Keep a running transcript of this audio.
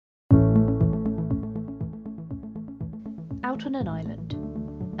Out on an Island,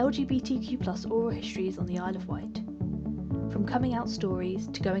 LGBTQ+ oral histories on the Isle of Wight. From coming out stories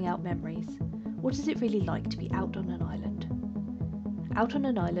to going out memories, what is it really like to be out on an island? Out on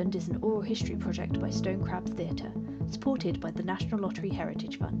an Island is an oral history project by Stone Crab Theatre, supported by the National Lottery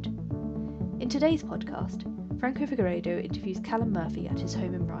Heritage Fund. In today's podcast, Franco Figueiredo interviews Callum Murphy at his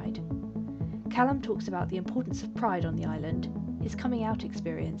home in Ryde. Callum talks about the importance of pride on the island, his coming out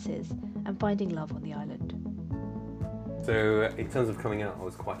experiences, and finding love on the island. So in terms of coming out, I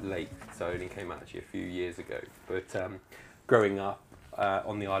was quite late, so I only came out actually a few years ago. But growing up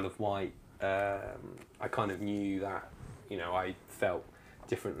on the Isle of Wight, I kind of knew that, you know, I felt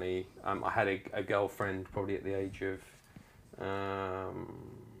differently. I had a girlfriend probably at the age of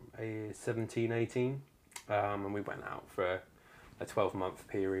 17, 18, and we went out for a 12-month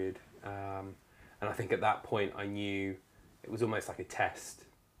period. And I think at that point I knew it was almost like a test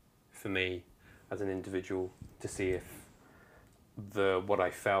for me as an individual to see if what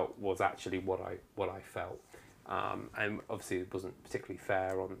I felt was actually what I felt, and obviously it wasn't particularly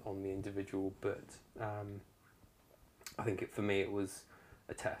fair on the individual, but I think for me it was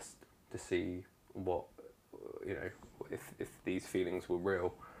a test to see what, you know, if these feelings were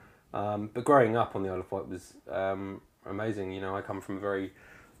real. But growing up on the Isle of Wight was amazing. You know, I come from a very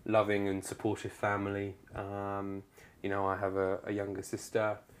loving and supportive family. You know, I have a younger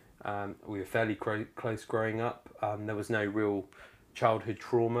sister. We were fairly close growing up. There was no real childhood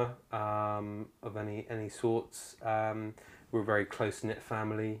trauma of any sorts. We were a very close-knit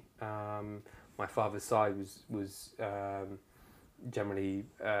family. My father's side was generally,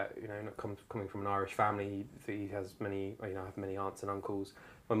 you know, not coming from an Irish family. He has many, you know, I have many aunts and uncles.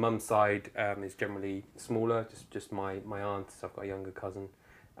 My mum's side is generally smaller, just my aunt, so I've got a younger cousin.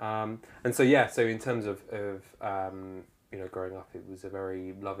 And so, yeah, so in terms of you know, growing up, it was a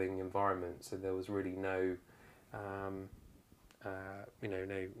very loving environment. So there was really no, you know,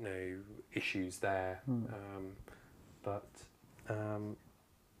 no issues there. But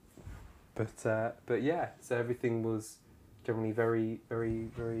yeah, so everything was generally very, very,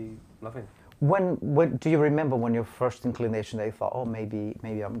 very loving. When do you remember when your first inclination that you thought, oh, maybe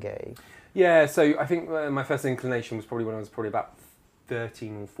I'm gay? Yeah, so I think my first inclination was probably when I was probably about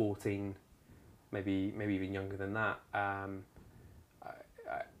 13 or 14. Maybe even younger than that.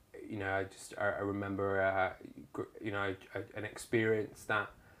 You know, I remember you know, an experience that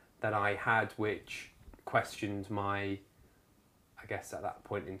I had which questioned my, I guess at that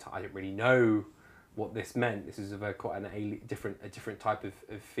point in time I didn't really know what this meant. This is quite a different type of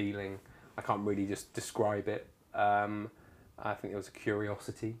feeling. I can't really just describe it. I think there was a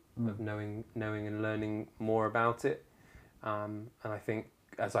curiosity of knowing and learning more about it. And I think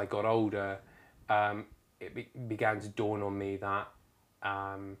as I got older, it began to dawn on me that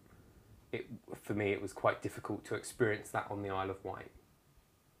for me it was quite difficult to experience that on the Isle of Wight.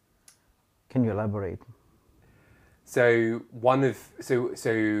 Can you elaborate? So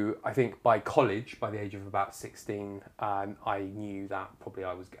I think by college, by the age of about 16, I knew that probably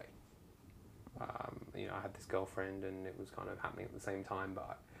I was gay. You know, I had this girlfriend and it was kind of happening at the same time,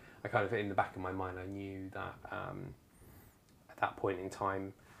 but I kind of, in the back of my mind, I knew that at that point in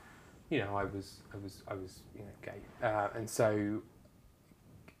time, you know, I was you know, gay. And so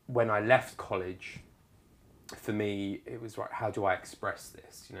when I left college, for me, it was, right, how do I express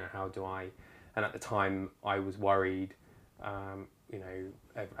this? You know, how do I, and at the time I was worried, you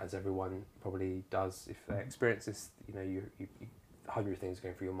know, as everyone probably does if they experience this, you know, you 100 things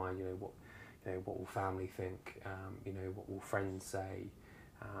going through your mind, you know, what will family think, you know, what will friends say,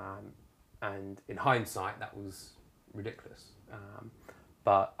 and in hindsight that was ridiculous,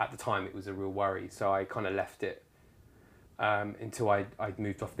 but at the time it was a real worry, so I kind of left it until I'd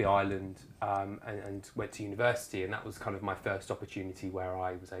moved off the island and went to university, and that was kind of my first opportunity where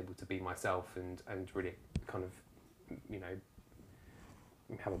I was able to be myself and really kind of, you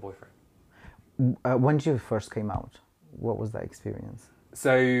know, have a boyfriend. When did you first came out? What was that experience?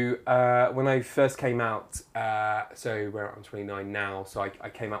 So when I first came out, so I'm 29 now, so I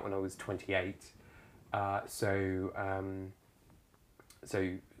came out when I was 28.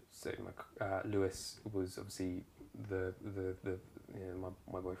 Lewis was obviously the you know,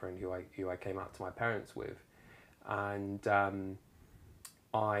 my boyfriend who I came out to my parents with, and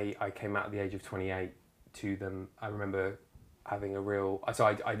I came out at the age of 28 to them. I remember having a real, so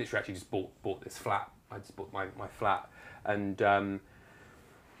I literally actually just bought this flat. I just bought my flat, and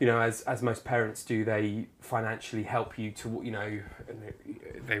you know, as most parents do, they financially help you to, you know, and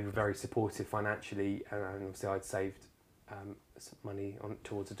they were very supportive financially, and obviously I'd saved some money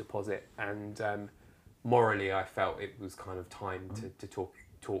towards a deposit, and morally I felt it was kind of time to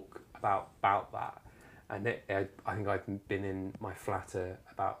talk about that, And I think I'd been in my flat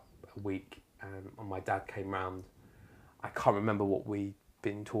about a week, and my dad came round. I can't remember what we'd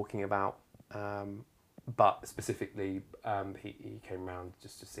been talking about, but specifically he came round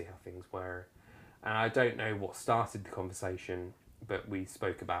just to see how things were. And I don't know what started the conversation, but we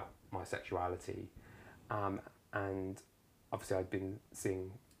spoke about my sexuality. And obviously I'd been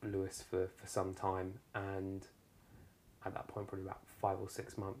seeing Lewis for some time, and at that point probably about 5 or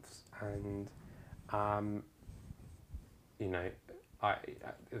 6 months. And, you know,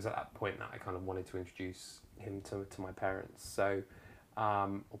 it was at that point that I kind of wanted to introduce him to my parents. So,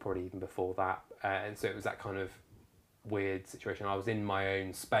 or probably even before that. And so it was that kind of weird situation. I was in my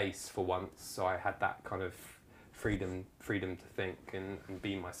own space for once, so I had that kind of freedom to think and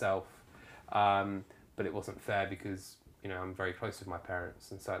be myself. But it wasn't fair because, you know, I'm very close with my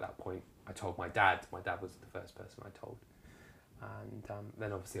parents, and so at that point I told my dad. My dad was the first person I told, and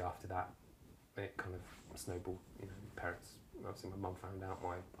then obviously after that it kind of snowballed. You know, parents. Obviously my mum found out,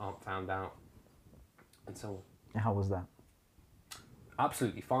 my aunt found out, and so on. How was that?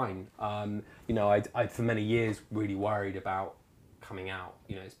 Absolutely fine. You know, I'd for many years really worried about coming out.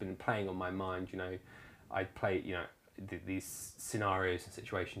 You know, it's been playing on my mind. You know, I'd play, you know, these scenarios and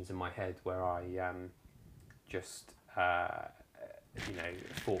situations in my head where I just, you know,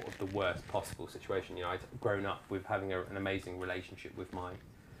 thought of the worst possible situation. You know, I'd grown up with having an amazing relationship with my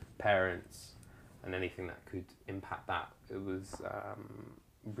parents, and anything that could impact that, it was,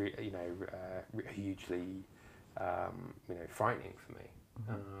 you know, hugely, you know, frightening for me.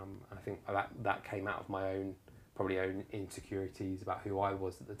 I think that came out of my own insecurities about who I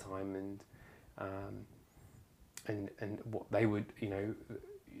was at the time, and what they would, you know,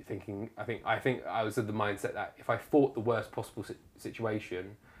 thinking. I think I was of the mindset that if I thought the worst possible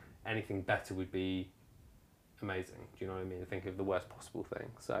situation, anything better would be amazing. Do you know what I mean? I think of the worst possible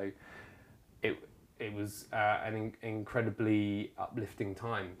thing. So it was an incredibly uplifting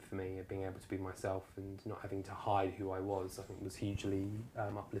time for me, being able to be myself and not having to hide who I was. I think was hugely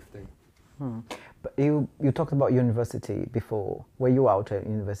uplifting. But you talked about university before. Were you out at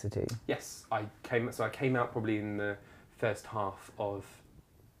university? Yes, I came out probably in the first half of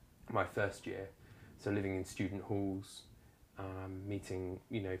my first year. So living in student halls, meeting,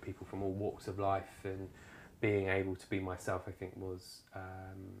 you know, people from all walks of life, and being able to be myself, I think was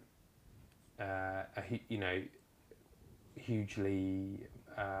you know, hugely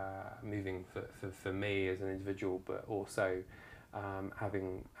moving for me as an individual, but also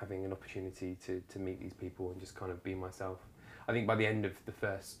having an opportunity to meet these people and just kind of be myself. I think by the end of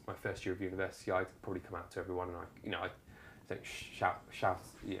my first year of university, I'd probably come out to everyone, and I don't shout,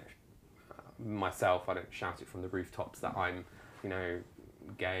 you know, myself. I don't shout it from the rooftops that I'm, you know,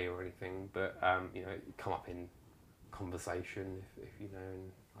 gay or anything, but you know, come up in conversation if you know,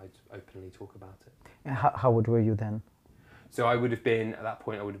 and I'd openly talk about it. And how old were you then? So I would have been, at that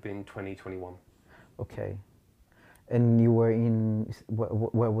point, I would have been 2021. Okay. And you were in,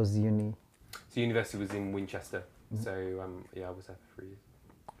 where was the uni? So university was in Winchester. So yeah, I was there for 3 years.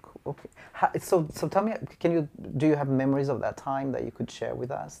 Cool. Okay. So tell me, do you have memories of that time that you could share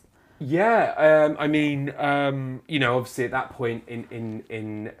with us? Yeah, I mean, you know, obviously at that point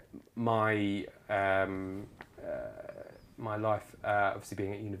in my my life, obviously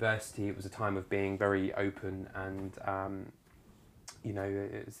being at university, it was a time of being very open, and you know,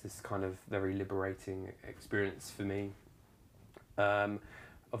 it was this kind of very liberating experience for me.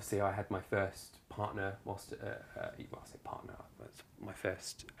 Obviously, I had my first partner whilst, well, I say partner, that's my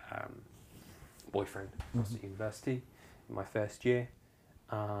first boyfriend whilst at university in my first year.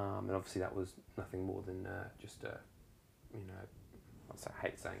 And obviously that was nothing more than just a, you know, I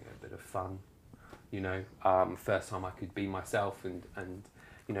hate saying it, a bit of fun, you know. First time I could be myself and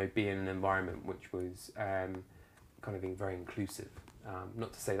you know, be in an environment which was kind of being very inclusive.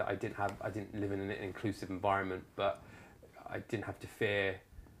 Not to say that I didn't live in an inclusive environment, but I didn't have the fear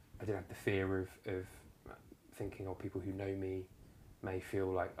of thinking, oh, people who know me may feel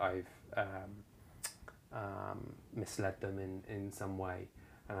like I've misled them in some way.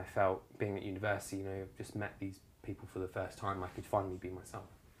 And I felt, being at university, you know, I've just met these people for the first time, I could finally be myself.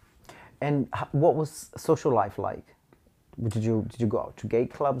 And what was social life like? Did you go out to gay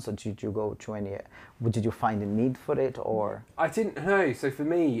clubs, or did you go to any? Did you find a need for it, or? I didn't know. So for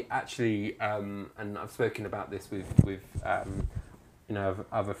me, actually, and I've spoken about this with you know,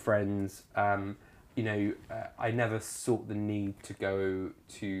 other friends. You know, I never sought the need to go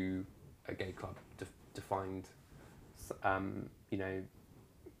to a gay club to find, you know,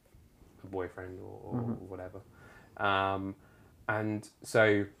 a boyfriend or whatever. And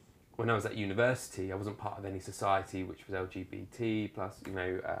so when I was at university, I wasn't part of any society which was LGBT plus, you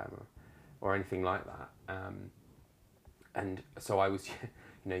know, or anything like that. And so I was,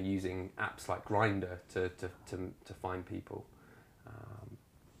 using apps like Grindr to find people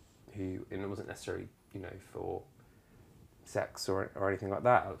who, and it wasn't necessarily, for sex or anything like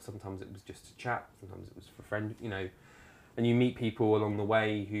that. Sometimes it was just to chat. Sometimes it was for friend, and you meet people along the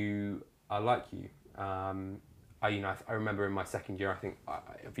way who are like you. I remember in my second year, I think,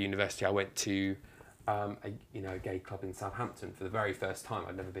 of university, I went to a gay club in Southampton for the very first time.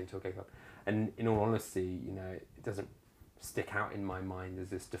 I'd never been to a gay club, and in all honesty, it doesn't stick out in my mind as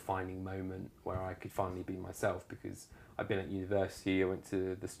this defining moment where I could finally be myself, because I've been at university. I went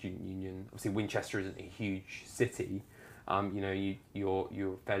to the student union. Obviously, Winchester isn't a huge city.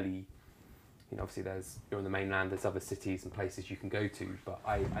 You're fairly, obviously you're on the mainland. There's other cities and places you can go to, but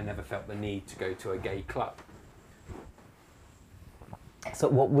I never felt the need to go to a gay club. So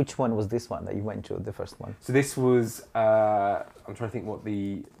which one was this one that you went to, the first one? So this was, I'm trying to think what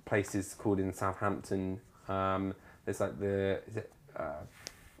the place is called in Southampton. There's like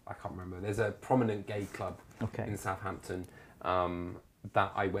I can't remember. There's a prominent gay club in Southampton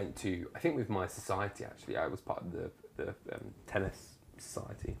that I went to, I think with my society actually. I was part of the tennis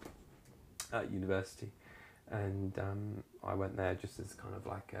society at university. And I went there just as kind of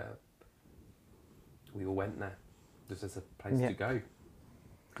like we all went there just as a place to go.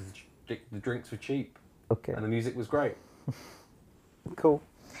 Because the drinks were cheap, and the music was great. Cool.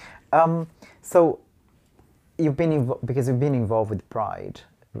 So you've been because you've been involved with Pride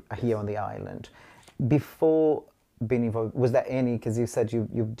here on the island. Before being involved, was there any? Because you said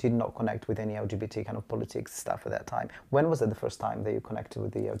you did not connect with any LGBT kind of politics stuff at that time. When was it the first time that you connected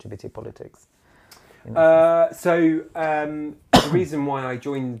with the LGBT politics? The reason why I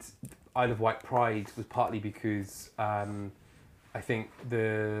joined Isle of Wight Pride was partly because. I think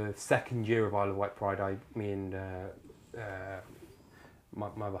the second year of Isle of Wight Pride, me and my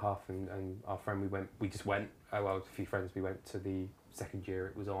other half and our friend, we just went, a few friends, we went to the second year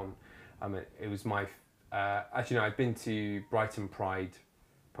it was on. It was my, actually no, I'd been to Brighton Pride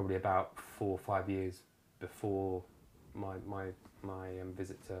probably about 4 or 5 years before my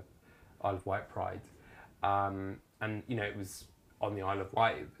visit to Isle of Wight Pride. And, it was on the Isle of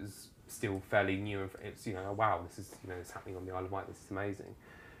Wight, it was still fairly new. It's, oh, wow, this is, it's happening on the Isle of Wight, this is amazing.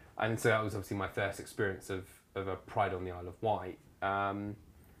 And so that was obviously my first experience of a Pride on the Isle of Wight.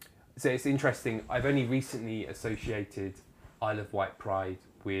 So it's interesting, I've only recently associated Isle of Wight Pride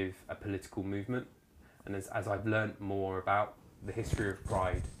with a political movement. And as I've learnt more about the history of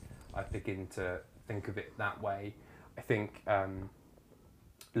Pride, I begin to think of it that way. I think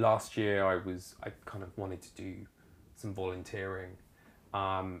last year I kind of wanted to do some volunteering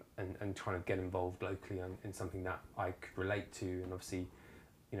and trying to get involved locally in something that I could relate to. And obviously,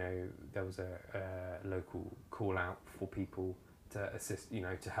 there was a local call out for people to assist,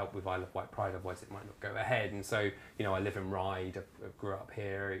 to help with Isle of Wight Pride, otherwise it might not go ahead. And so, I live in Ryde, I grew up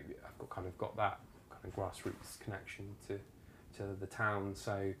here, I've got that kind of grassroots connection to the town.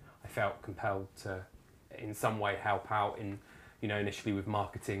 So I felt compelled to, in some way, help out in, initially with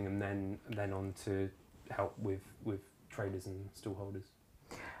marketing and then on to help with traders and stallholders.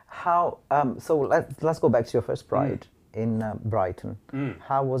 How so? Let's go back to your first Pride in Brighton.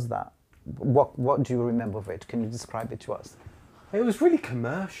 How was that? What do you remember of it? Can you describe it to us? It was really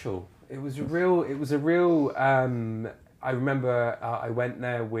commercial. It was a real. I remember I went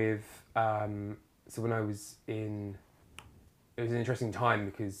there with. So when I was in, it was an interesting time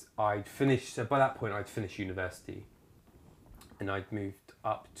because I'd finished. So by that point, I'd finished university, and I'd moved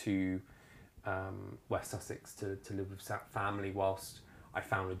up to West Sussex to live with family whilst I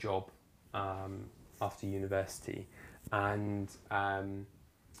found a job after university. And I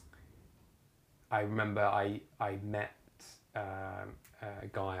remember I met a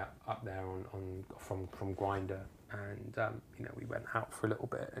guy up there from Grindr, and we went out for a little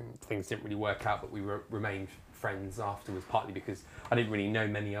bit and things didn't really work out, but we remained friends afterwards, partly because I didn't really know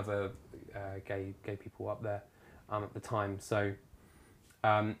many other gay people up there at the time. So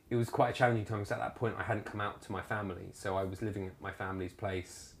it was quite a challenging time because at that point I hadn't come out to my family, so I was living at my family's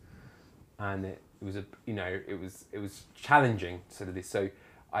place, and it was challenging sort of this. So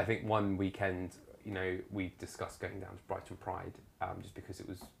I think one weekend, we discussed going down to Brighton Pride, just because it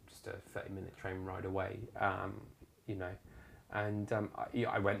was just a 30-minute train ride away, and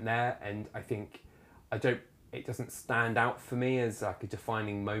I went there, and I think it doesn't stand out for me as like a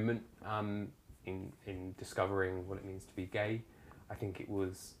defining moment in discovering what it means to be gay. I think it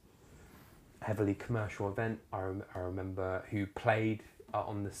was a heavily commercial event. I remember who played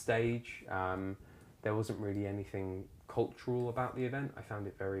on the stage. There wasn't really anything cultural about the event. I found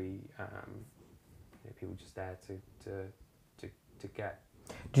it very people just there to get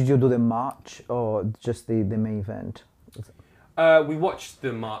Did you do the march or just the main event? We watched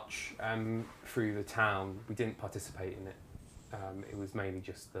the march through the town. We didn't participate in it. It was mainly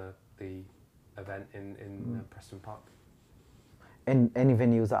just the event in Preston Park. And any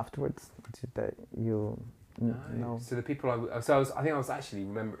venues afterwards that you No. no? So the people I think I was actually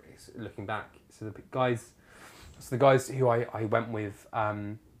remembering looking back. So the guys who I went with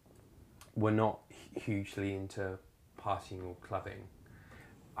were not hugely into partying or clubbing.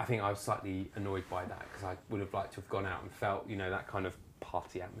 I think I was slightly annoyed by that because I would have liked to have gone out and felt, you know, that kind of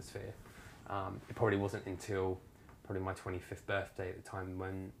party atmosphere. It probably wasn't until probably my 25th birthday at the time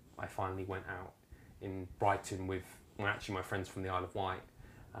when I finally went out in Brighton with, well, actually my friends from the Isle of Wight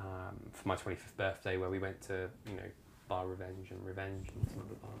for my 25th birthday, where we went to, you know, Bar Revenge and some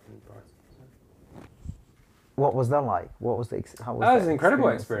other bars in Brighton. So. What was that like? What was the how was That was that an incredible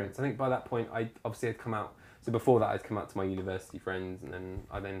experience. I think by that point I obviously had come out. So before that I'd come out to my university friends, and then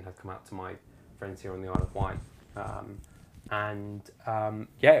I had come out to my friends here on the Isle of Wight.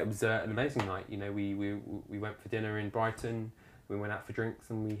 Yeah, it was an amazing night. You know, we went for dinner in Brighton. We went out for drinks,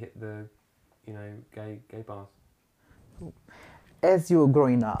 and we hit the, you know, gay bars. As you were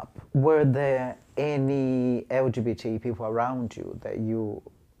growing up, were there any LGBT people around you that you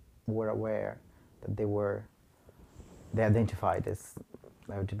were aware that they identified as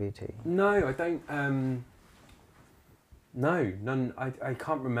LGBT? No, I don't. No, none. I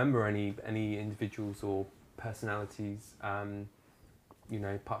can't remember any individuals or personalities. You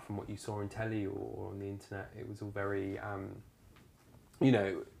know, apart from what you saw on telly or on the internet, it was all very. You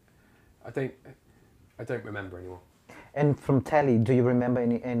know, I don't remember anyone. And from telly, do you remember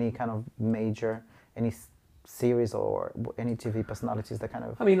any kind of major, series or any TV personalities that kind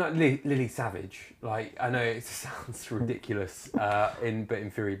of? I mean, like Lily Savage. Like, I know it sounds ridiculous in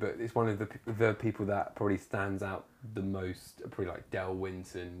theory, but it's one of the people that probably stands out the most. Probably like Del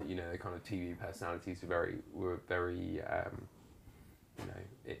Winton. You know, the kind of TV personalities were very you know,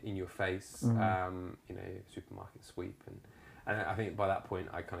 in your face. Mm-hmm. You know, supermarket sweep, and I think by that point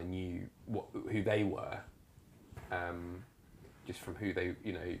I kind of knew who they were. Just from who they,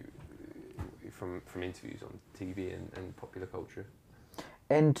 you know, from interviews on TV and popular culture.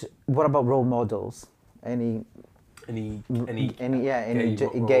 And what about role models? Any gay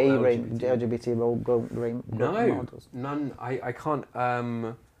LGBT role models? None. I can't.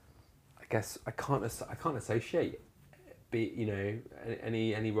 I guess I can't associate. You know,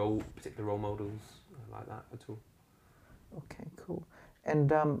 any particular role models like that at all. Okay, cool.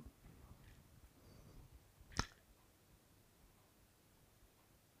 And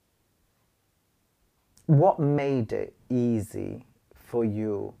what made it easy for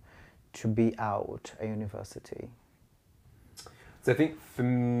you to be out at university? So I think for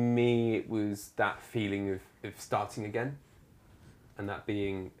me it was that feeling of starting again, and that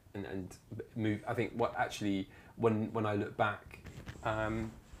being and move. I think what actually when I look back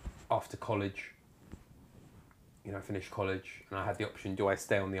after college, you know, I finished college and I had the option: do I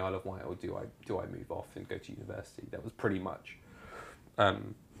stay on the Isle of Wight or do I move off and go to university? That was pretty much.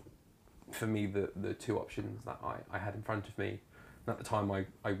 For me, the two options that I had in front of me. And at the time, I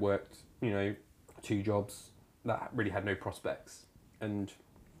worked, you know, 2 jobs that really had no prospects, and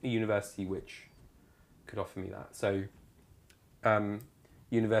a university which could offer me that. So,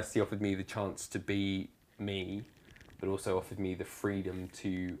 university offered me the chance to be me, but also offered me the freedom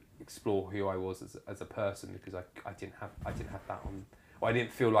to explore who I was as a person, because I didn't have that on. Or I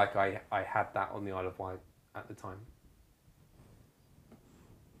didn't feel like I had that on the Isle of Wight at the time.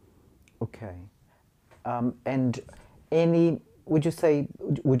 Okay, and would you say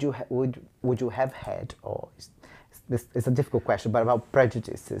would you have had, or this is a difficult question, but about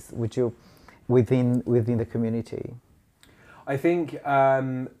prejudices? Would you within the community? I think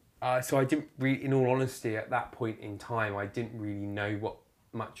so. I didn't really, in all honesty, at that point in time, I didn't really know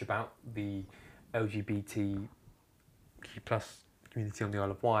much about the LGBTQ+ community on the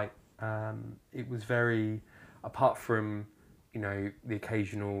Isle of Wight. It was very, apart from, you know, the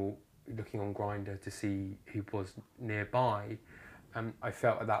occasional looking on Grindr to see who was nearby, I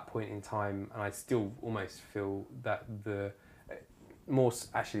felt at that point in time, and I still almost feel that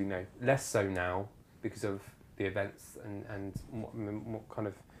less so now because of the events and what kind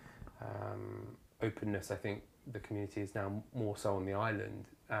of openness I think the community is now more so on the island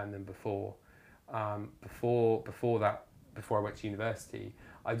than before. Before I went to university,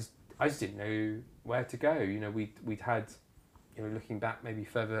 I just didn't know where to go. You know, we'd had, you know, looking back maybe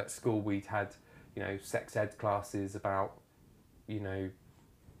further at school, we'd had, you know, sex ed classes about, you know,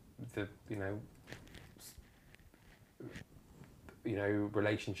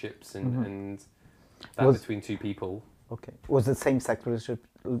 relationships and that Was- between two people. Okay. Was the same-sex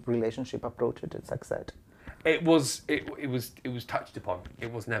relationship approach at sex ed? It was touched upon.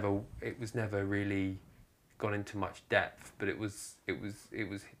 It was never really gone into much depth, but it was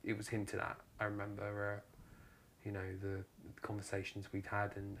hinted at. I remember, you know, the conversations we'd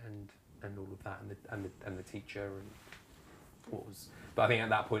had and all of that, and the teacher and what was. But I think at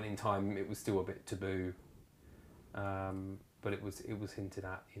that point in time, it was still a bit taboo. But it was hinted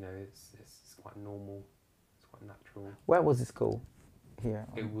at. You know, it's quite normal. It's quite natural. Where was the school? Here.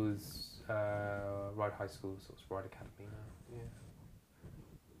 It was Ryde High School, so it's Ryde Academy now. Yeah.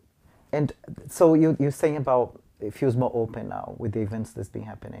 And so you're saying about it feels more open now with the events that's been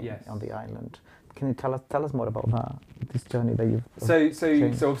happening Yes. on the island. Can you tell us more about that? This journey that you've So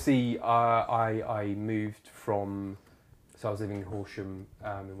changed? obviously I moved from. So I was living in Horsham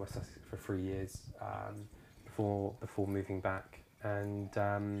in West Sussex for 3 years before moving back, and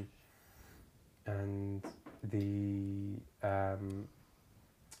the.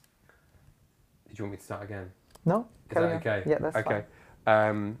 Did you want me to start again? No? Is that okay? Yeah, that's okay.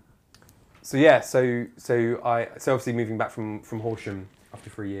 fine. So obviously moving back from Horsham after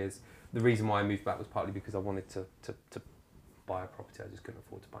 3 years. The reason why I moved back was partly because I wanted to buy a property. I just couldn't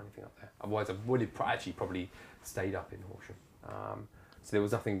afford to buy anything up there. Otherwise, I would have actually probably stayed up in Horsham. So there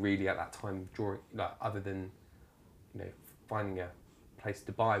was nothing really at that time other than, you know, finding a place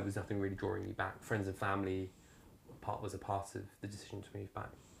to buy was nothing really drawing me back. Friends and family was a part of the decision to move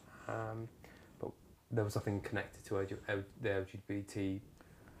back. But there was nothing connected to the LGBT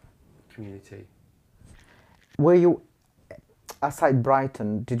community. Were you, aside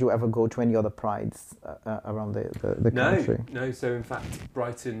Brighton, did you ever go to any other prides around the country? No. So in fact,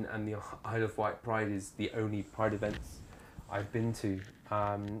 Brighton and the Isle of Wight Pride is the only Pride events I've been to.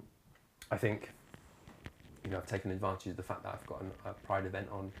 I think, you know, I've taken advantage of the fact that I've got a Pride event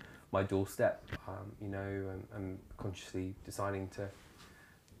on my doorstep. You know, I'm consciously deciding to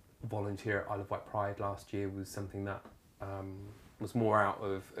volunteer at Isle of Wight Pride last year was something that was more out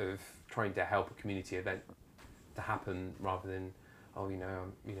of trying to help a community event to happen rather than, oh,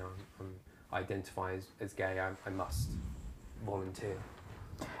 I identify as gay, I must volunteer.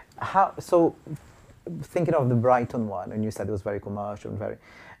 So, thinking of the Brighton one, and you said it was very commercial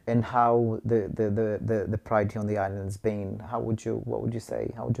and how the Pride here on the island has been. What would you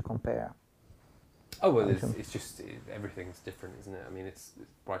say? How would you compare? Oh well, it's just everything's different, isn't it? I mean,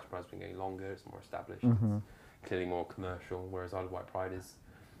 Brighton Pride's been going longer. It's more established. Mm-hmm. It's clearly more commercial, whereas Isle of Wight Pride is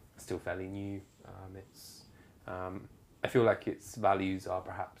still fairly new. I feel like its values are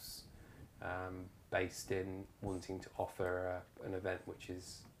perhaps based in wanting to offer an event which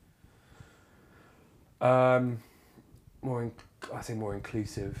is more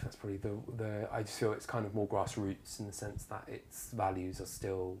inclusive. That's probably the. I just feel it's kind of more grassroots in the sense that its values are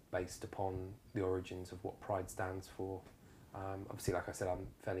still based upon the origins of what Pride stands for. Obviously, like I said, I'm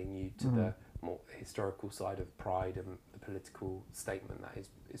fairly new to the more historical side of Pride and the political statement that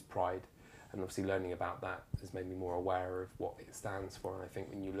is Pride. And obviously learning about that has made me more aware of what it stands for. And I think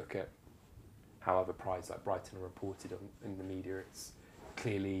when you look at how other prides like Brighton are reported on in the media, it's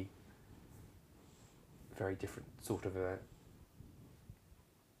clearly a very different sort of event.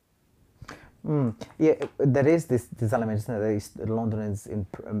 Yeah, there is this element, isn't there? There is London is in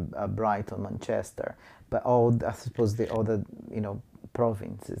Brighton, Manchester, but I suppose the other,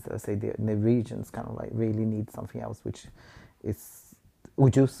 provinces, I say the regions kind of like really need something else, which is.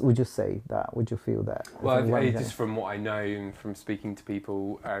 Would you say that? Would you feel that? Well, just from what I know and from speaking to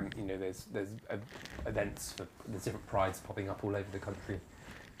people, there's events there's different prides popping up all over the country,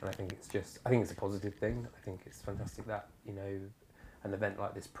 and I think it's a positive thing. I think it's fantastic that an event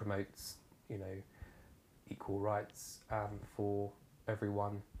like this promotes equal rights for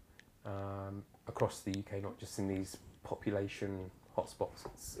everyone across the UK, not just in these population hotspots.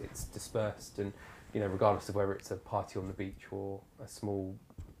 It's dispersed and. Regardless of whether it's a party on the beach or a small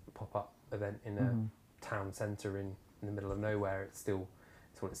pop-up event in a town centre in the middle of nowhere, it's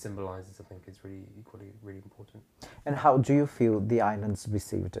what it symbolises. I think is really important. And how do you feel the islands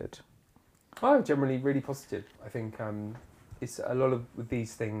received it? Oh, generally really positive. I think it's a lot of with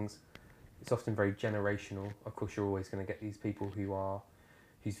these things. It's often very generational. Of course, you're always going to get these people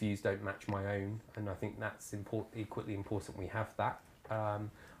whose views don't match my own, and I think that's equally important. We have that.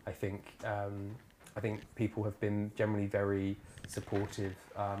 I think people have been generally very supportive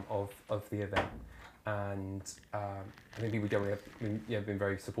of the event, and I think people generally have been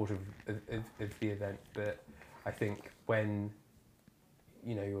very supportive of the event. But I think when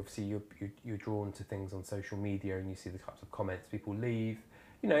obviously you're drawn to things on social media and you see the types of comments people leave,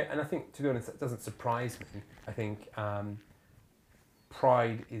 and I think, to be honest, that doesn't surprise me. I think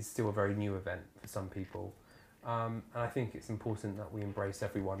Pride is still a very new event for some people. And I think it's important that we embrace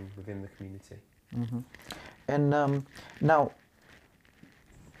everyone within the community. Mm-hmm. And now,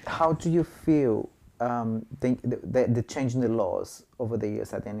 how do you feel the change in the laws over the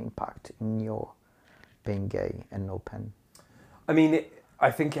years had an impact in your being gay and open? I mean, I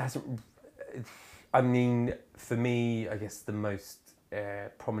think it hasn't. I mean, for me, I guess the most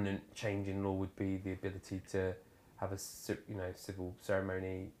prominent change in law would be the ability to have a civil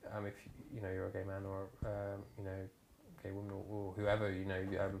ceremony if you're a gay man or gay woman or whoever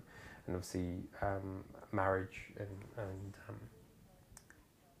and obviously marriage and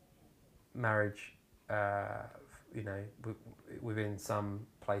marriage within some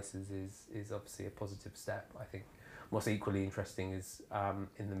places is obviously a positive step. I think what's equally interesting is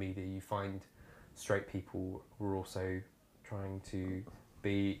in the media you find straight people who are also trying to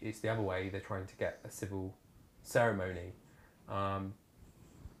be, it's the other way, they're trying to get a civil ceremony.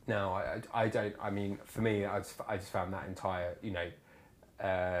 Now I don't, I mean, for me I just found that entire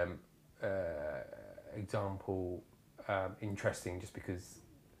example interesting, just because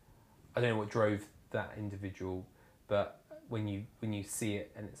I don't know what drove that individual, but when you see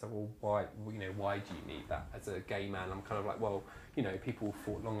it and it's like, well, why do you need that as a gay man? I'm kind of like, well, people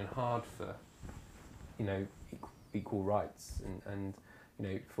fought long and hard for equal rights and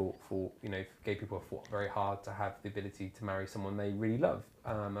for gay people have fought very hard to have the ability to marry someone they really love.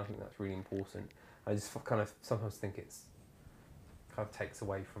 I think that's really important. I just kind of sometimes think it's kind of takes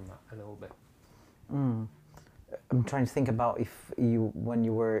away from that a little bit. I'm trying to think about if you, when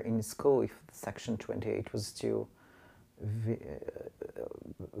you were in school, if Section 28 was still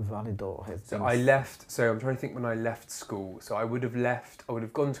valid or has So been... I left. So I'm trying to think when I left school. So I would have left. I would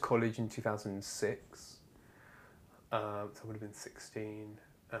have gone to college in 2006. So I would have been 16.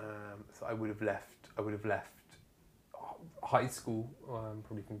 So I would have left. I would have left high school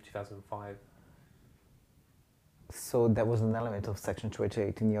probably from 2005. So there was an element of Section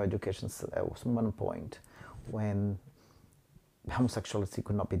 28 in your education at one point when homosexuality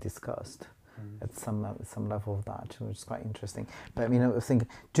could not be discussed at some level of that, which is quite interesting. But I mean, I was thinking,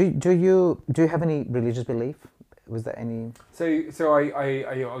 do you have any religious belief? Was there any? So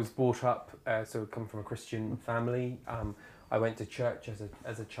I was brought up. So I come from a Christian family. I went to church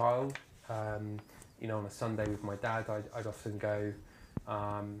as a child. On a Sunday with my dad, I'd often go.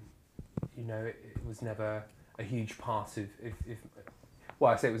 It was never a huge part of if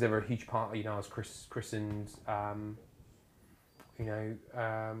well, I say it was never a huge part. I was christened.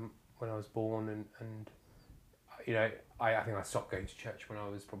 When I was born, and I think I stopped going to church when I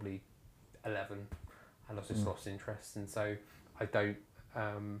was probably 11. I just lost interest, and so I don't.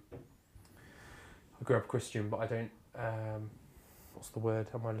 I grew up Christian, but I don't. What's the word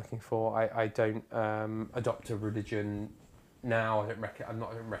am I looking for? I don't adopt a religion now. I don't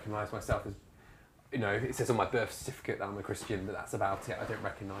recognise myself as. It says on my birth certificate that I'm a Christian, but that's about it. I don't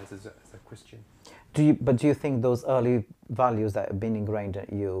recognise as a Christian. Do you think those early values that have been ingrained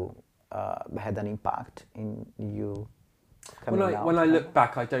in you had an impact in you coming out? When I look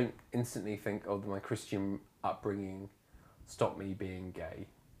back, I don't instantly think, oh, my Christian upbringing stopped me being gay.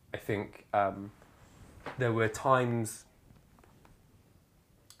 I think there were times.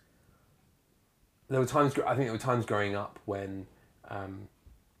 I think there were times growing up when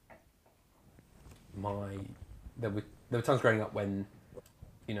there were times growing up when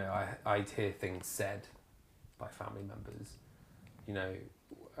I'd hear things said by family members, and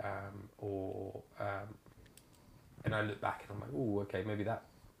I look back and I'm like, oh, okay, maybe that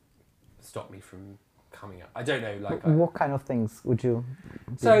stopped me from coming out. I don't know, like what kind of things would you?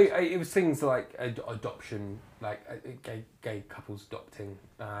 So it was things like adoption, like gay couples adopting.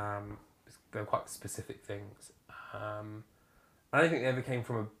 They were quite specific things. I don't think they ever came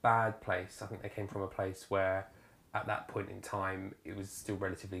from a bad place. I think they came from a place where, at that point in time, it was still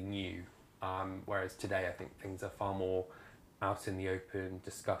relatively new. Whereas today, I think things are far more out in the open,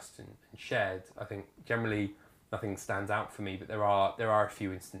 discussed and shared. I think generally nothing stands out for me, but there are a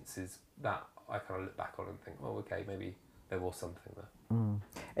few instances that I kind of look back on and think, oh, okay, maybe there was something there.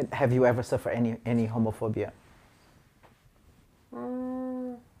 And have you ever suffered any homophobia?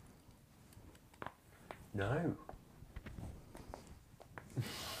 No.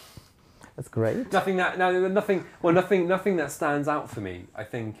 That's great. Nothing that stands out for me. I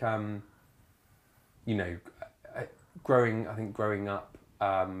think, growing up,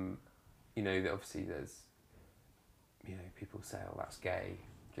 obviously there's, people say, oh, that's gay.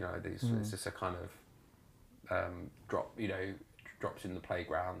 It's just a kind of drops in the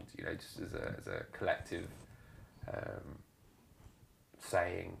playground. Just as a collective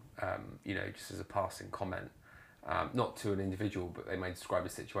saying. Just as a passing comment. Not to an individual, but they may describe a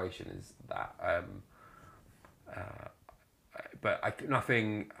situation as that. but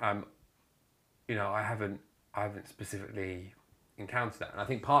nothing. I haven't specifically encountered that, and I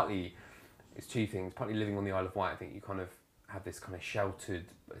think partly it's two things. Partly living on the Isle of Wight, I think you kind of have this kind of sheltered,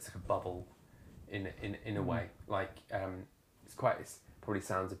 it's like a bubble, in a way. Like it's probably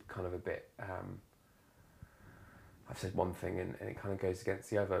sounds kind of a bit. I've said one thing and it kind of goes against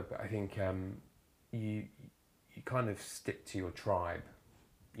the other, but I think you kind of stick to your tribe.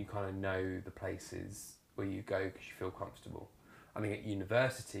 You kind of know the places where you go because you feel comfortable. I think at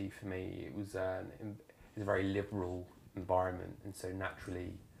university for me it was a very liberal environment, and so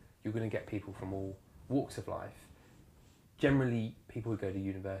naturally you're going to get people from all walks of life. Generally, people who go to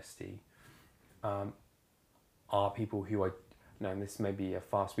university are people who and this may be a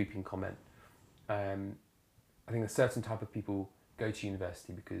far sweeping comment. I think a certain type of people go to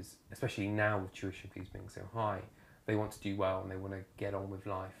university because, especially now with tuition fees being so high, they want to do well and they want to get on with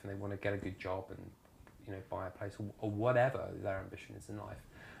life and they want to get a good job and buy a place or whatever their ambition is in life.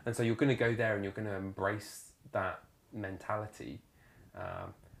 And so you're going to go there and you're going to embrace that mentality.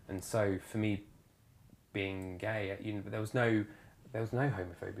 And so for me, being gay, there was no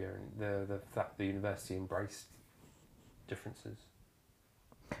homophobia, and the fact the university embraced differences.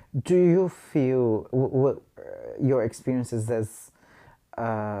 Do you feel your experiences as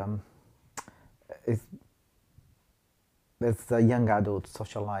a young adult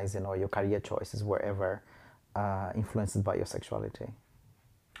socializing, or your career choices were ever influenced by your sexuality?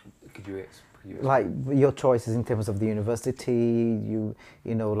 Could you like your choices in terms of the university,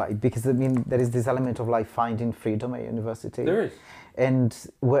 because there is this element of like finding freedom at university. There is. And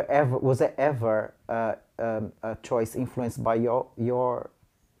was there ever a choice influenced by your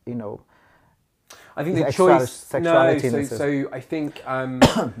I think the choice. Sexuality. No, so I think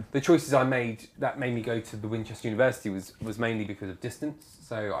the choices I made that made me go to the Winchester University was mainly because of distance.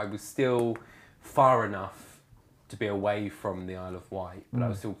 So I was still far enough to be away from the Isle of Wight, but I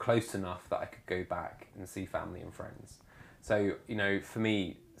was still close enough that I could go back and see family and friends. So for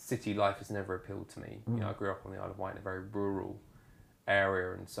me, city life has never appealed to me. I grew up on the Isle of Wight in a very rural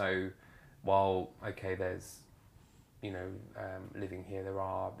area, and so while there's living here, there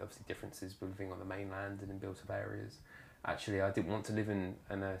are obviously differences with living on the mainland and in built-up areas. Actually, I didn't want to live in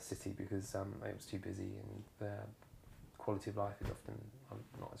a city because it was too busy and the quality of life is often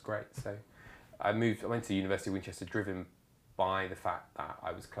not as great. So I went to the University of Winchester driven by the fact that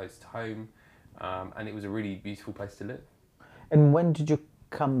I was close to home, and it was a really beautiful place to live. And when did you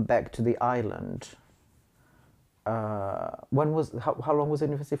come back to the island? How long was the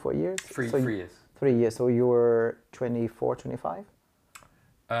university? 4 years? 3 years. 3 years, so you were 24, 25?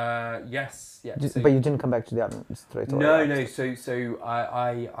 Yes, yeah. But you didn't come back to the island straight away? No. So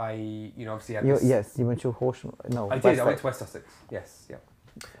I obviously had this... Yes, you went to Horsham. No, I did. I went to West Sussex. Yes, yeah.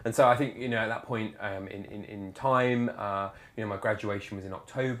 And so I think at that point in time, my graduation was in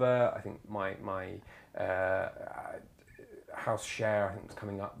October. I think my house share I think was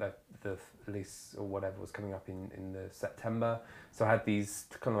coming up. The lease or whatever was coming up in the September. So I had these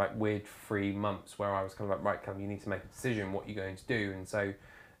kind of like weird 3 months where I was kind of like, right, you need to make a decision what you're going to do. And so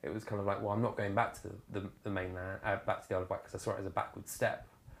it was kind of like, well, I'm not going back to the mainland, back to the Isle of Wight, because I saw it as a backward step.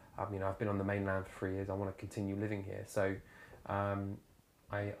 I've been on the mainland for 3 years. I want to continue living here. So I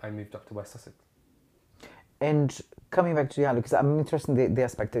moved up to West Sussex. And coming back to the island, because I'm interested in the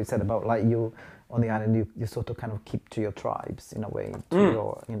aspect that you said about like you on the island, you sort of kind of keep to your tribes in a way,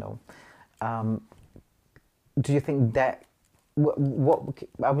 your, do you think that, what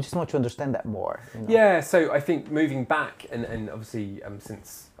I would just want to understand that more. Yeah, so I think moving back, and obviously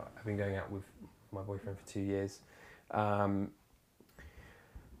since I've been going out with my boyfriend for 2 years,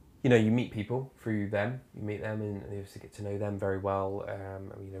 you meet people through them. You meet them, and you obviously get to know them very well.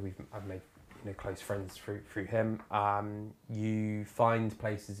 I've made close friends through him. You find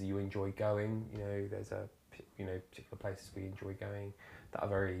places that you enjoy going. There's particular places we enjoy going that are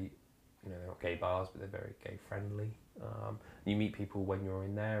very, they're not gay bars, but they're very gay friendly. You meet people when you're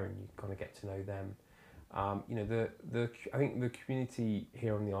in there, and you kind of get to know them. I think the community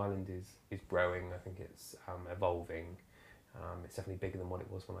here on the island is growing. I think it's evolving. It's definitely bigger than what it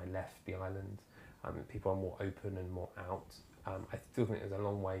was when I left the island. People are more open and more out. I still think there's a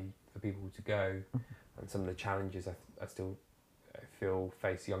long way for people to go, and some of the challenges I still feel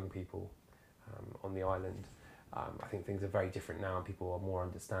face young people on the island. I think things are very different now, and people are more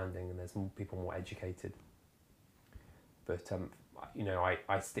understanding, and there's people more educated. But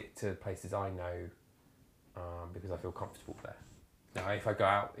I stick to places I know because I feel comfortable there. Now, if I go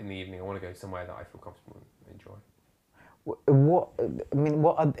out in the evening, I want to go somewhere that I feel comfortable and enjoy.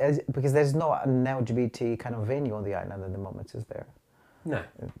 Because there's no an LGBT kind of venue on the island at the moment, is there? No.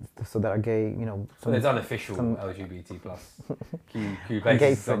 So there are gay, you know. So there's unofficial some- LGBT plus Q Gay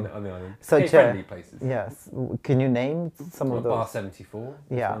places friend- on the island. Such Gay a- friendly places. Yes. Can you name some of Bar those? 74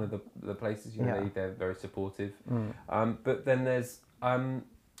 is Yeah. one of the places, you know, Yeah. they're very supportive. Mm. But then there's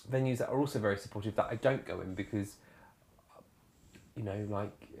venues that are also very supportive that I don't go in because, you know,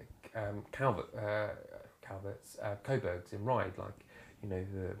 like Coburg's in Ryde, like, you know,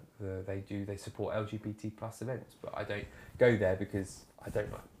 they support LGBT plus events, but I don't go there because I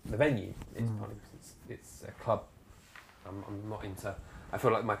don't like the venue. It's partly because it's a club. I'm not into. I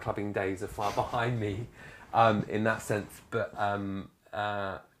feel like my clubbing days are far behind me, in that sense. But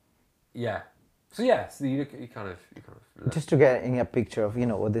yeah. So yeah, so you kind of Just to get in a picture of, you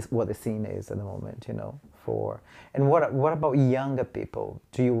know, what the scene is at the moment, you know, and what about younger people?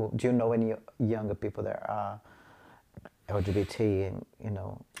 Do you know any younger people that are LGBT, and, you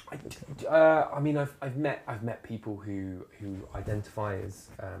know? I mean, I've met people who identify as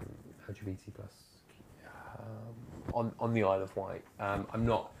LGBT plus on the Isle of Wight. I'm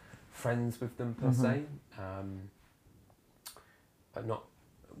not friends with them per se. I'm not.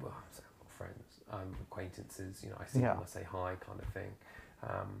 Well, I'm saying I'm not friends. Acquaintances. You know, I see them, I say hi, kind of thing.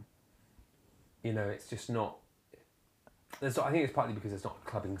 You know, it's just not. I think it's partly because there's not a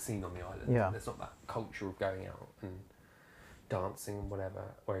clubbing scene on the island. Yeah. There's not that culture of going out and dancing and whatever.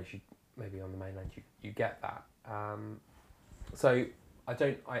 Whereas maybe on the mainland you get that. So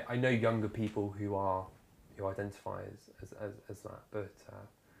I know younger people who identify as that, but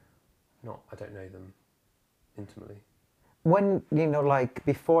I don't know them intimately. When, you know, like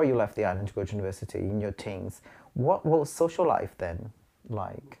before you left the island to go to university in your teens, what was social life then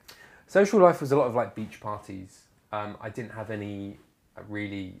like? Social life was a lot of like beach parties. I didn't have any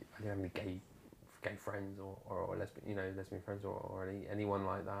gay friends or lesbian friends or anyone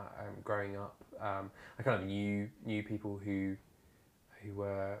like that growing up. I kind of knew people who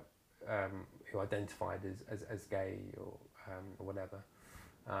were who identified as gay or whatever.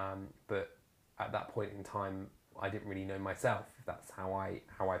 But at that point in time, I didn't really know myself if that's how I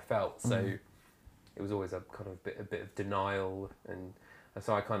felt. So it was always a kind of a bit of denial, and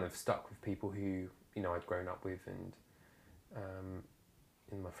so I kind of stuck with people who, you know, I'd grown up with, and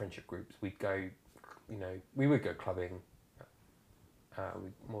in my friendship groups we'd go, you know, we would go clubbing,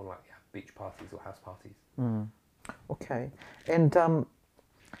 more like beach parties or house parties. Okay, and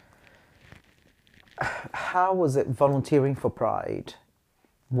how was it volunteering for Pride?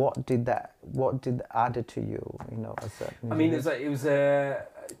 What did add to you? You know, as a I mean, it was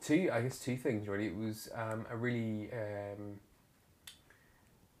two things really. It was a really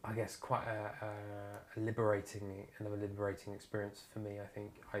I guess quite a liberating experience for me. I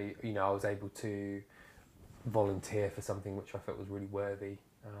think I was able to volunteer for something which I felt was really worthy,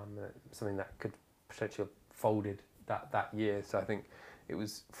 something that could potentially have folded that year. So I think it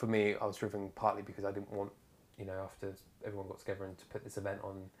was, for me, I was driven partly because I didn't want, you know, after everyone got together and to put this event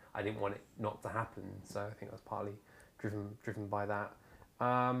on, I didn't want it not to happen. So I think I was partly driven by that.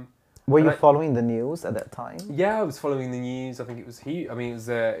 Were you following the news at that time? Yeah, I was following the news. I think it was huge. I mean, it was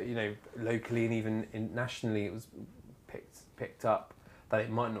you know, locally and even nationally, it was picked up that it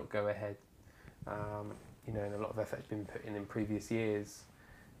might not go ahead. You know, and a lot of effort had been put in previous years.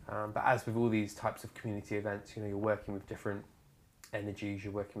 But as with all these types of community events, you know, you're working with different energies,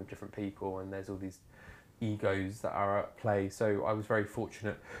 you're working with different people, and there's all these egos that are at play. So I was very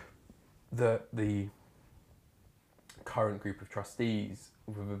fortunate that the current group of trustees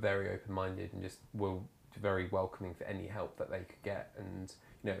were very open-minded and just were very welcoming for any help that they could get. And,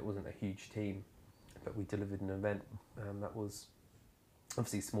 you know, it wasn't a huge team, but we delivered an event that was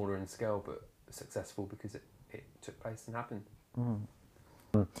obviously smaller in scale, but successful because it took place and happened.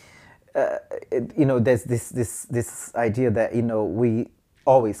 You know, there's this idea that, you know, we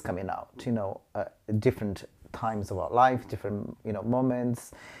always coming out, you know, different times of our life, different, you know,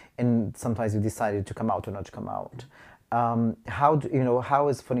 moments, and sometimes you decided to come out or not to come out. How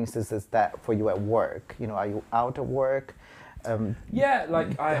is, for instance, is that for you at work? You know, are you out at work? Yeah,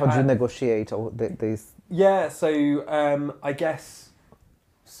 like how do you negotiate all these? Yeah, so I guess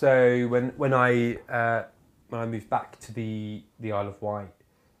so. When I moved back to the Isle of Wight,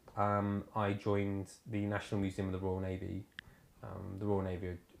 I joined the National Museum of the Royal Navy. The Royal Navy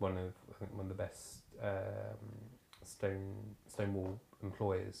are one of the best Stonewall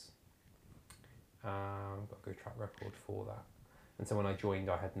employers. Got a good track record for that. And so when I joined,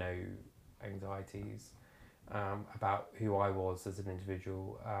 I had no anxieties about who I was as an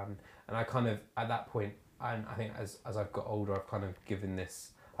individual. And I kind of, at that point, and I think as I've got older, I've kind of given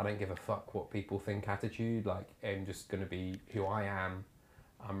this, I don't give a fuck what people think attitude. Like, I'm just going to be who I am.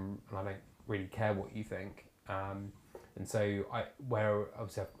 And I don't really care what you think. And so where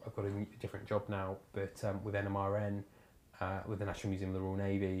obviously I've got a different job now, but with NMRN, with the National Museum of the Royal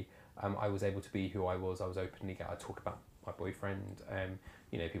Navy, I was able to be who I was. I was openly, I talk about my boyfriend.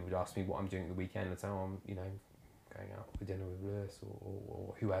 You know, people would ask me what I'm doing at the weekend, and say, oh, I'm, you know, going out for dinner with Lewis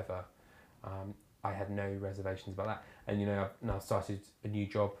or whoever. I had no reservations about that. And, you know, I've now started a new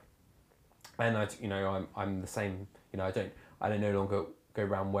job, and I'm the same. You know, I no longer go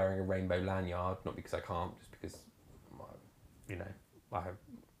around wearing a rainbow lanyard, not because I can't, just because, you know, I've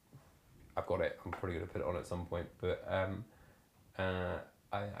got it. I'm probably going to put it on at some point, but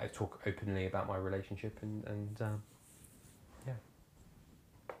I talk openly about my relationship and yeah,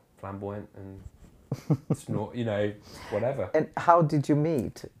 flamboyant and snort, you know, whatever. And how did you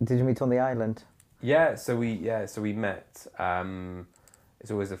meet? Did you meet on the island? Yeah, so we met. It's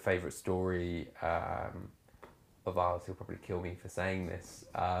always a favourite story of ours. He'll probably kill me for saying this,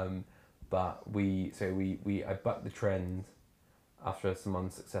 but I bucked the trend after some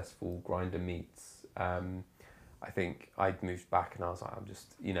unsuccessful Grindr meets. I think I'd moved back and I was like, I'm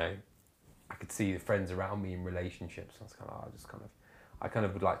just, you know, I could see the friends around me in relationships. I was kind of, I kind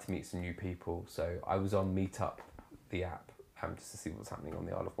of would like to meet some new people. So I was on Meetup, the app, just to see what's happening on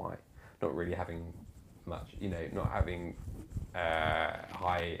the Isle of Wight. Not really having much, you know, not having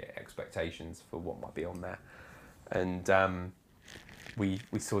high expectations for what might be on there. And we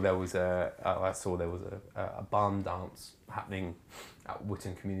saw there was I saw there was a barn dance happening at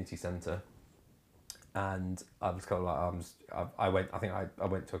Wootton Community Centre, and I was kind of like, I went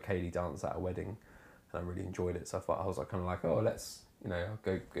to a Ceilidh dance at a wedding, and I really enjoyed it. So I thought I was like kind of like, oh, let's, you know,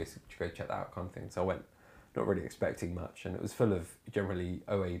 go check that out kind of thing. So I went, not really expecting much, and it was full of generally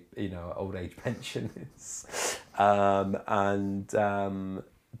old age pensioners, but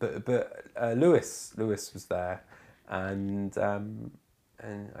Lewis was there, and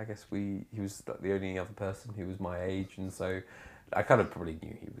I guess he was like the only other person who was my age, and so I kind of probably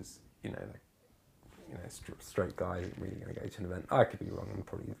knew he was, straight guy, really going to go to an event. I could be wrong, I'm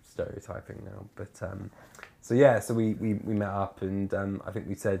probably stereotyping now, but so we met up, and I think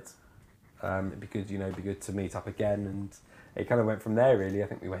we said it'd be good to meet up again, and it kind of went from there really. I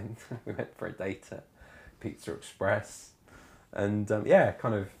think we went for a date at Pizza Express, and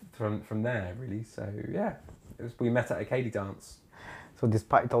kind of from there really. So yeah, we met at a Ceilidh dance. So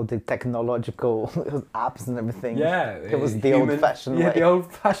despite all the technological apps and everything, yeah, it was the old-fashioned way. Yeah, the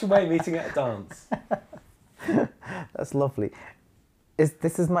old-fashioned way, meeting at a dance. That's lovely.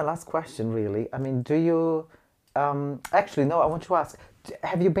 This is my last question, really. I mean, do you... actually, no, I want to ask,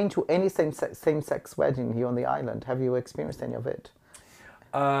 have you been to any same-sex wedding here on the island? Have you experienced any of it?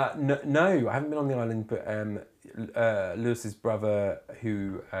 No, I haven't been on the island, but Lewis's brother,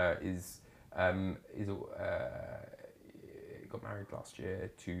 who got married last year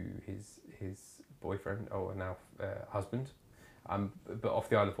to his boyfriend, or now husband, but off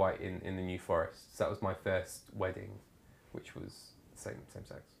the Isle of Wight in the New Forest. So that was my first wedding, which was same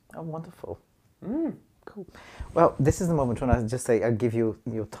sex. Oh, wonderful. Mm. Cool. Well, this is the moment when I just say I'll give you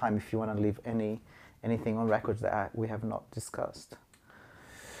your time if you want to leave anything on record that we have not discussed.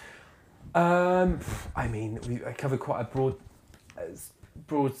 I mean, I covered quite a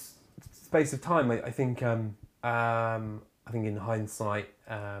broad space of time. I think in hindsight,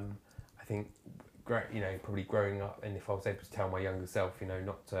 I think probably growing up, and if I was able to tell my younger self,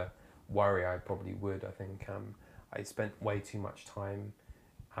 not to worry, I probably would. I think I spent way too much time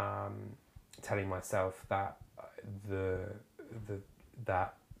telling myself that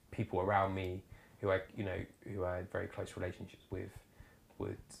that people around me who I had very close relationships with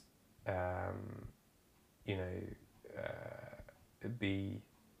would be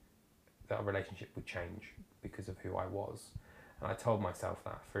that a relationship would change because of who I was, and I told myself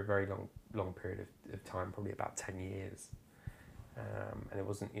that for a very long period of time, probably about 10 years, and it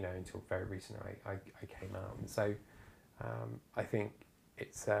wasn't until very recently I came out, and so I think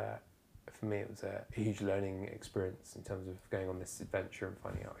it's for me it was a huge learning experience in terms of going on this adventure and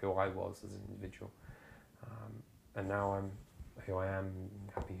finding out who I was as an individual, and now I'm who I am,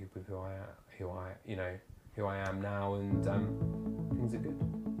 happy with who I am now, and things are good.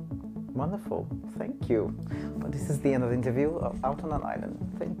 Wonderful, thank you. Well, this is the end of the interview of Out on an Island.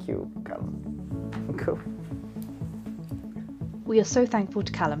 Thank you, Callum. Cool. We are so thankful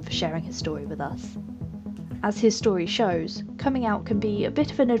to Callum for sharing his story with us. As his story shows, coming out can be a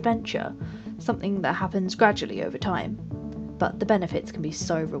bit of an adventure, something that happens gradually over time, but the benefits can be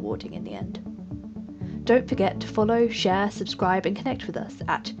so rewarding in the end. Don't forget to follow, share, subscribe and connect with us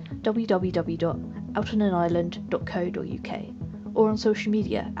at www.outonaniisland.co.uk or on social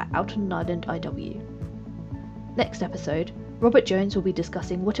media at outonaniislandiw. Next episode, Robert Jones will be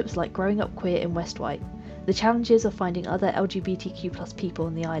discussing what it was like growing up queer in West Wight the challenges of finding other LGBTQ+ people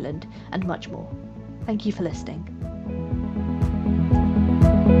on the island, and much more. Thank you for listening.